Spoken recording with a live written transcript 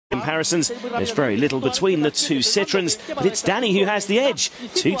comparisons. There's very little between the two Citroens, but it's Danny who has the edge.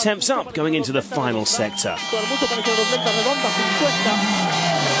 2 tenths up going into the final sector.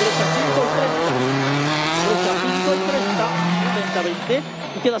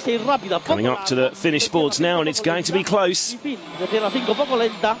 Coming up to the finish boards now, and it's going to be close.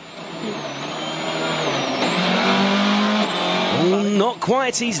 Not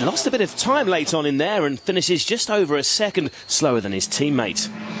quite. He's lost a bit of time late on in there and finishes just over a second slower than his teammate.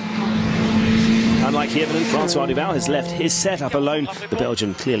 Unlike Hirvonen, Francois Duval has left his setup alone. The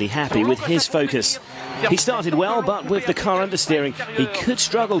Belgian clearly happy with his focus. He started well, but with the car understeering, he could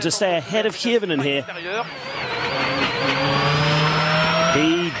struggle to stay ahead of Hirvonen here.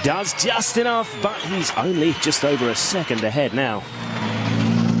 He does just enough, but he's only just over a second ahead now.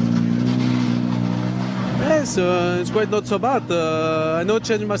 Yes, it's quite not so bad. I now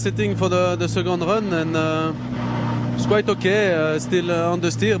changed my setting for the second run, and it's quite okay. Still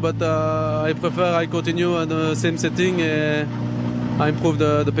understeer, but I prefer I continue on the same setting. I improve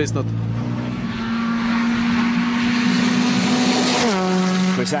the pace not.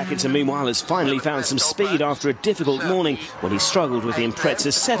 Chris Atkinson, meanwhile, has finally found some speed after a difficult morning when he struggled with the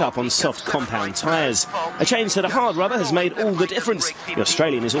Impreza's setup on soft compound tyres. A change to the hard rubber has made all the difference. The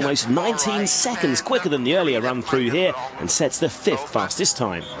Australian is almost 19 seconds quicker than the earlier run through here and sets the 5th fastest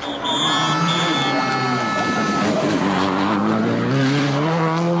time.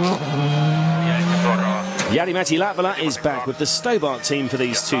 Jari-Matti Latvala is back with the Stobart team for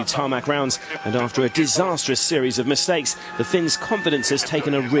these 2 tarmac rounds, and after a disastrous series of mistakes, the Finn's confidence has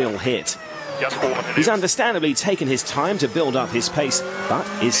taken a real hit. He's understandably taken his time to build up his pace, but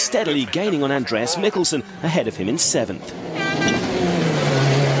is steadily gaining on Andreas Mikkelsen ahead of him in 7th.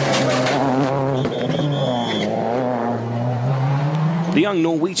 The young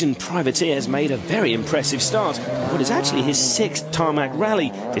Norwegian privateer has made a very impressive start on what is actually his 6th tarmac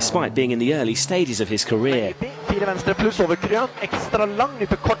rally, despite being in the early stages of his career. That's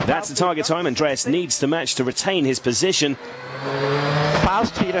the target time Andreas needs to match to retain his position.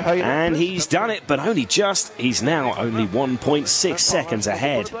 And he's done it, but only just. He's now only 1.6 seconds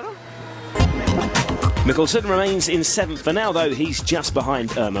ahead. Mikkelsen remains in 7th for now, though he's just behind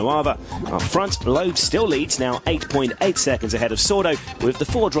Irmo Ava. Up front, Loeb still leads, now 8.8 seconds ahead of Sordo, with the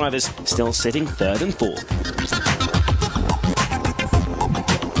 4 drivers still sitting 3rd and 4th.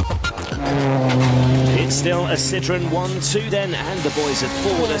 It's still a Citroen 1-2 then, and the boys at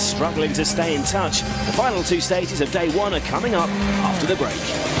Ford are struggling to stay in touch. The final 2 stages of day 1 are coming up after the break.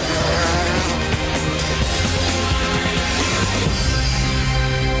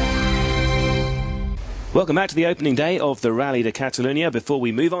 Welcome back to the opening day of the Rally de Catalunya. Before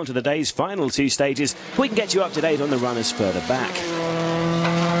we move on to the day's final 2 stages, we can get you up to date on the runners further back.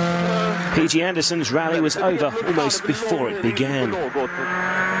 PG Anderson's rally was over almost before it began.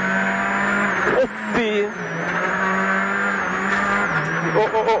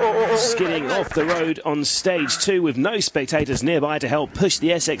 Skidding off the road on stage 2 with no spectators nearby to help push the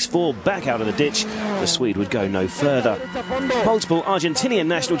SX4 back out of the ditch, the Swede would go no further. Multiple Argentinian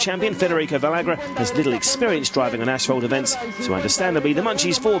national champion Federico Valagra has little experience driving on asphalt events, so understandably the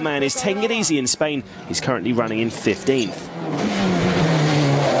Munchies Ford man is taking it easy in Spain. He's currently running in 15th.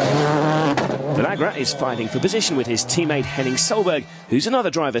 Valagra is fighting for position with his teammate Henning Solberg, who's another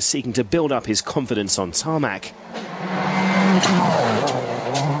driver seeking to build up his confidence on tarmac.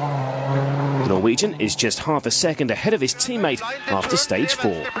 The Norwegian is just half a second ahead of his teammate after stage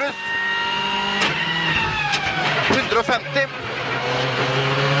 4. 150.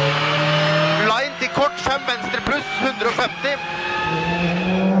 Line til kort, 5 venstre pluss, 150.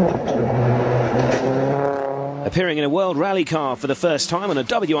 Appearing in a World Rally car for the first time on a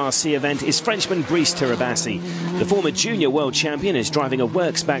WRC event is Frenchman Brice Tirabassi. The former junior world champion is driving a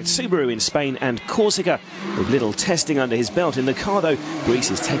works-backed Subaru in Spain and Corsica. With little testing under his belt in the car, though, Brice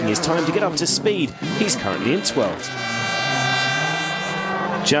is taking his time to get up to speed. He's currently in 12th.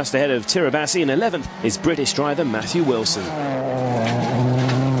 Just ahead of Tirabassi in 11th is British driver Matthew Wilson.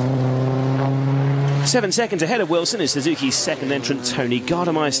 7 seconds ahead of Wilson is Suzuki's second entrant Tony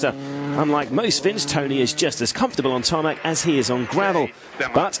Gardemeister. Unlike most Finns, Tony is just as comfortable on tarmac as he is on gravel.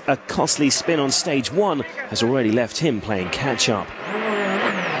 But a costly spin on stage 1 has already left him playing catch-up.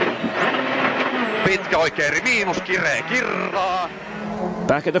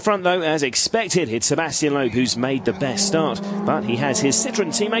 Back at the front, though, as expected, it's Sebastian Loeb who's made the best start. But he has his Citroen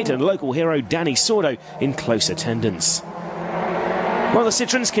teammate and local hero Danny Sordo in close attendance. While the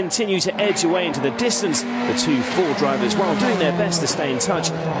Citroens continue to edge away into the distance, the 2 Ford drivers, while doing their best to stay in touch,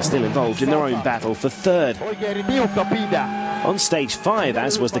 are still involved in their own battle for 3rd. On stage 5,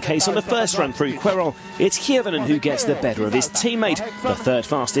 as was the case on the first run through Querol, it's Hirvonen who gets the better of his teammate. The third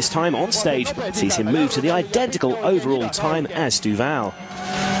fastest time on stage sees him move to the identical overall time as Duval.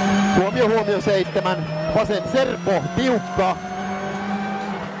 Huomio 7, vasen serpo, tiukka.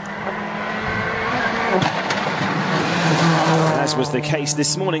 As was the case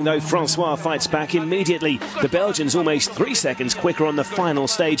this morning, though, Francois fights back immediately. The Belgian's almost 3 seconds quicker on the final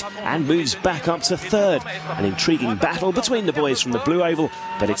stage and moves back up to third. An intriguing battle between the boys from the Blue Oval,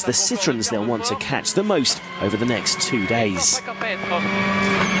 but it's the Citroens they'll want to catch the most over the next 2 days.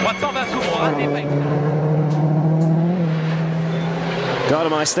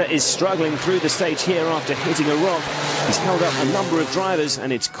 Gardemeister is struggling through the stage here after hitting a rock. He's held up a number of drivers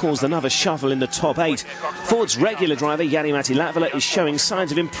and it's caused another shuffle in the top 8. Ford's regular driver Jari-Matti Latvala is showing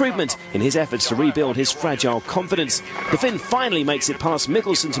signs of improvement in his efforts to rebuild his fragile confidence. The Finn finally makes it past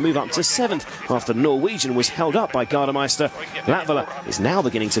Mikkelsen to move up to 7th after the Norwegian was held up by Gardemeister. Latvala is now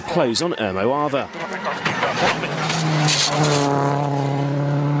beginning to close on Ermo Arva.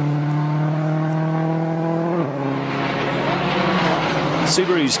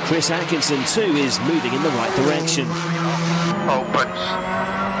 Subaru's Chris Atkinson too is moving in the right direction. Opens.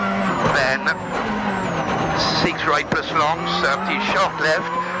 Then 6 right plus long, 30 short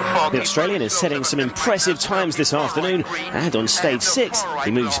left. The Australian is setting some impressive times this afternoon, and on stage 6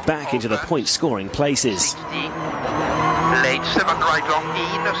 he moves back into the point-scoring places. Late 7 right long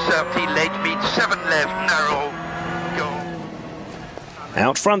in, 30 late mid, 7 left narrow. Go.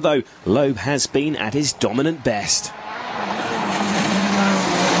 Out front though, Loeb has been at his dominant best.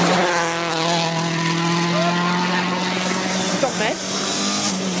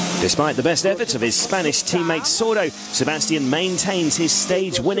 Despite the best efforts of his Spanish teammate Sordo, Sebastian maintains his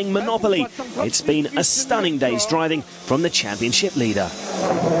stage-winning monopoly. It's been a stunning day's driving from the championship leader.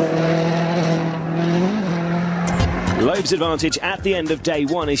 Loeb's advantage at the end of day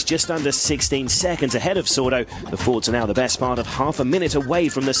 1 is just under 16 seconds ahead of Sordo. The Fords are now the best part of half a minute away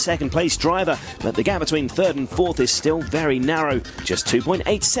from the second-place driver, but the gap between 3rd and 4th is still very narrow. Just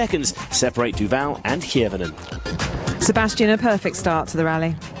 2.8 seconds separate Duval and Hirvonen. Sebastian, a perfect start to the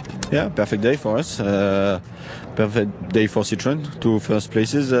rally. Yeah, perfect day for us. Perfect day for Citroën. 2 first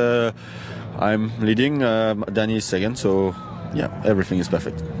places. I'm leading, Danny is second, so yeah, everything is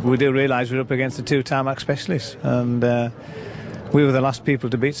perfect. We do realise we're up against the 2 tarmac specialists, and we were the last people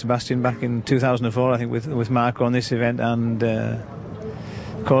to beat Sebastian back in 2004, I think, with Marco on this event and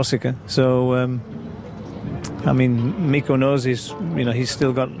Corsica. So, I mean, Miko knows he's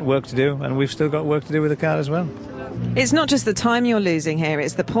still got work to do, and we've still got work to do with the car as well. It's not just the time you're losing here,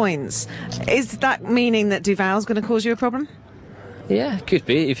 it's the points. Is that meaning that Duval's going to cause you a problem? Yeah, could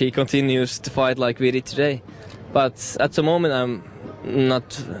be if he continues to fight like we did today. But at the moment I'm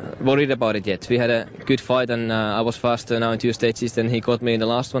not worried about it yet. We had a good fight and I was faster now in 2 stages than he got me in the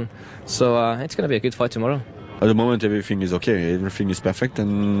last one. So it's going to be a good fight tomorrow. At the moment everything is okay, everything is perfect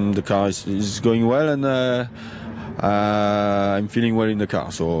and the car is going well and I'm feeling well in the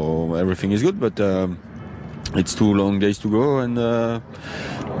car. So everything is good, but it's 2 long days to go and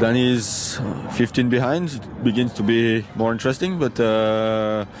Danny is 15 behind. It begins to be more interesting, but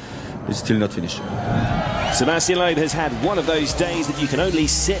it's still not finished. Sebastian Loeb has had one of those days that you can only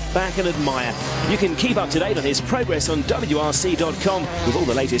sit back and admire. You can keep up to date on his progress on WRC.com with all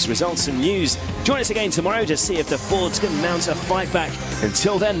the latest results and news. Join us again tomorrow to see if the Fords can mount a fight back.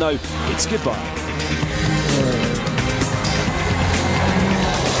 Until then, though, it's goodbye.